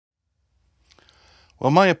Well,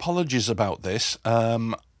 my apologies about this.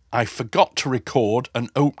 I forgot to record an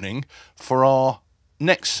opening for our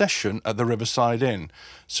next session at the Riverside Inn.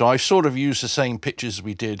 So I sort of used the same pictures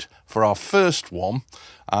we did for our first one,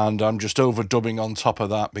 and I'm just overdubbing on top of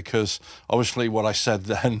that because obviously what I said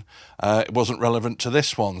then it wasn't relevant to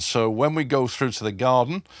this one. So when we go through to the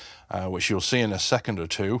garden, which you'll see in a second or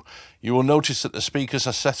two, you will notice that the speakers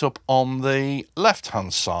are set up on the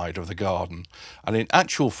left-hand side of the garden. And in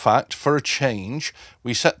actual fact, for a change,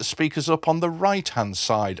 we set the speakers up on the right-hand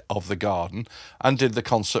side of the garden and did the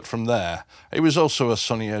concert from there. It was also a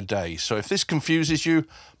sunnier day. So if this confuses you,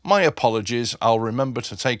 my apologies. I'll remember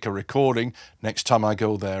to take a recording next time I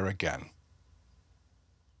go there again.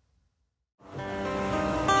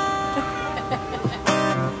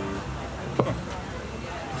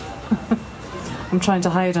 I'm trying to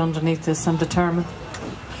hide underneath this. I'm determined.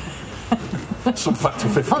 Some factor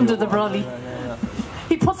 50. Under the brolly. Yeah.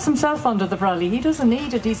 He puts himself under the brolly. He doesn't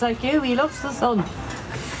need it. He's like you. He loves the sun.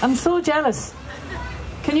 I'm so jealous.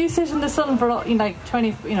 Can you sit in the sun for like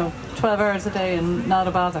 12 hours a day and not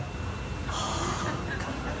a bother?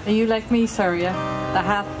 Are you like me, sir? Yeah. The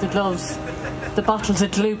hat, the gloves, the bottles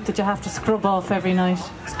of gloop that you have to scrub off every night.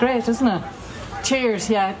 It's great, isn't it? Cheers,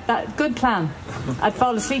 yeah, good plan. I'd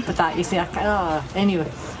fall asleep at that, you see. Anyway.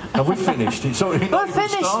 Have we finished? It's already We're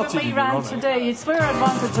finished with my rant today. You'd swear I'd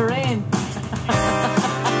want it to rain.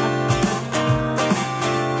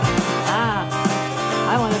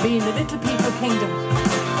 I want to be in the little people kingdom.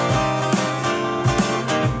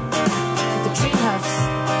 The treehouse.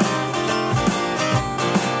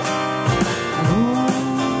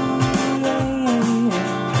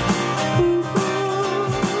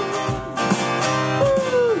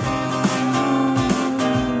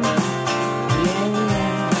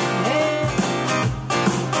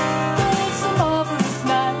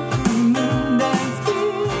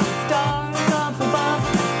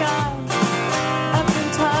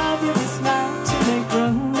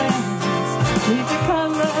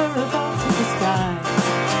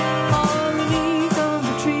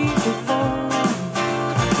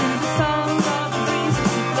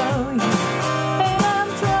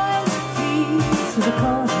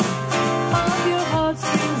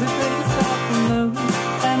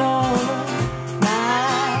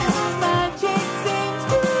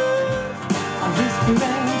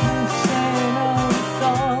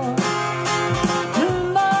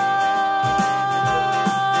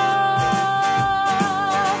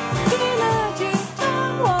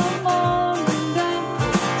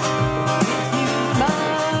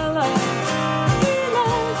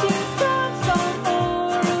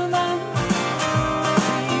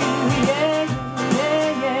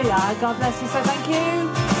 God bless you, so thank you.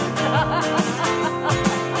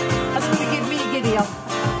 That's going to give me a giddy up.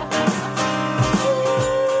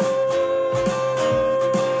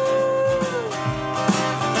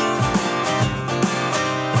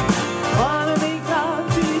 Wanna make love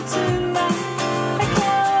to you tonight. I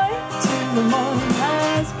can't wait till the morning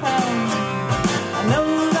has come. I know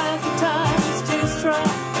that the time is too strong,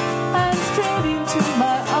 and straight into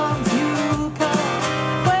my arms you'll come.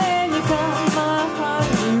 When you come, my heart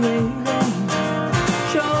is racing.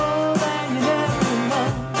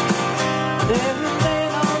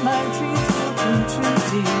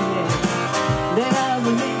 Then I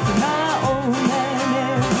will make you my own, and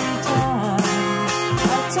every time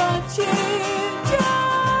I touch you,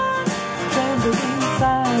 just tremble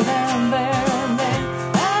inside and there and then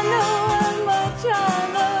I know how much I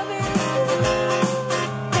love you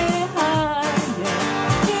behind you.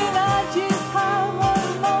 Can I just have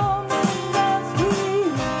one moment that's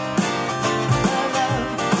real?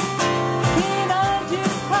 Can I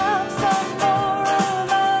just have some more of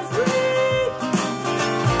us real?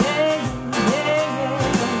 Yeah.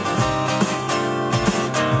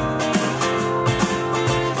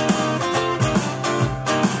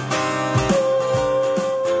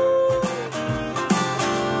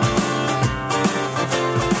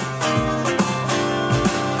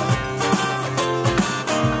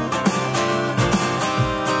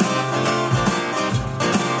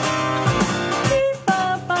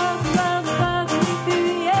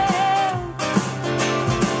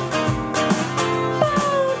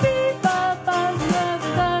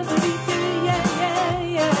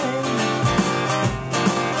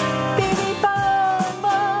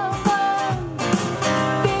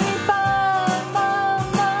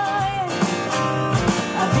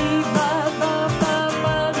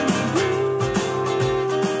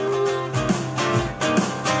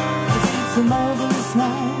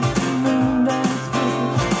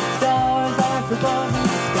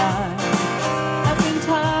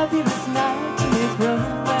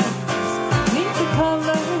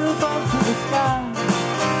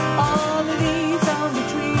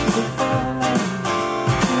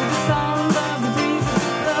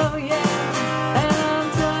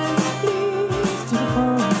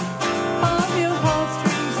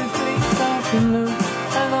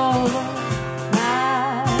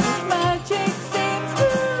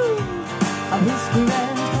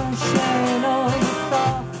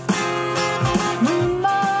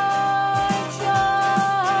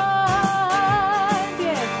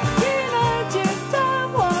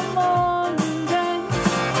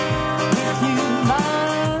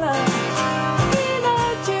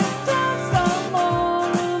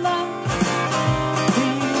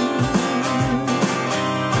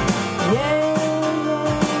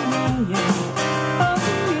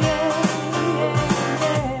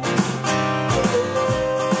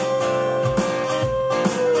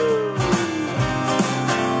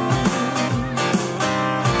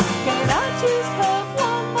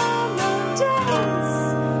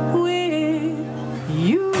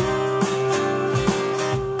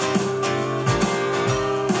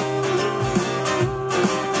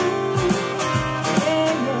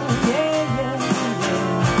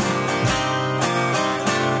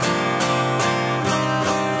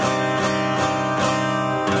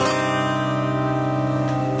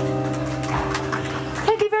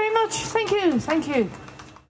 you.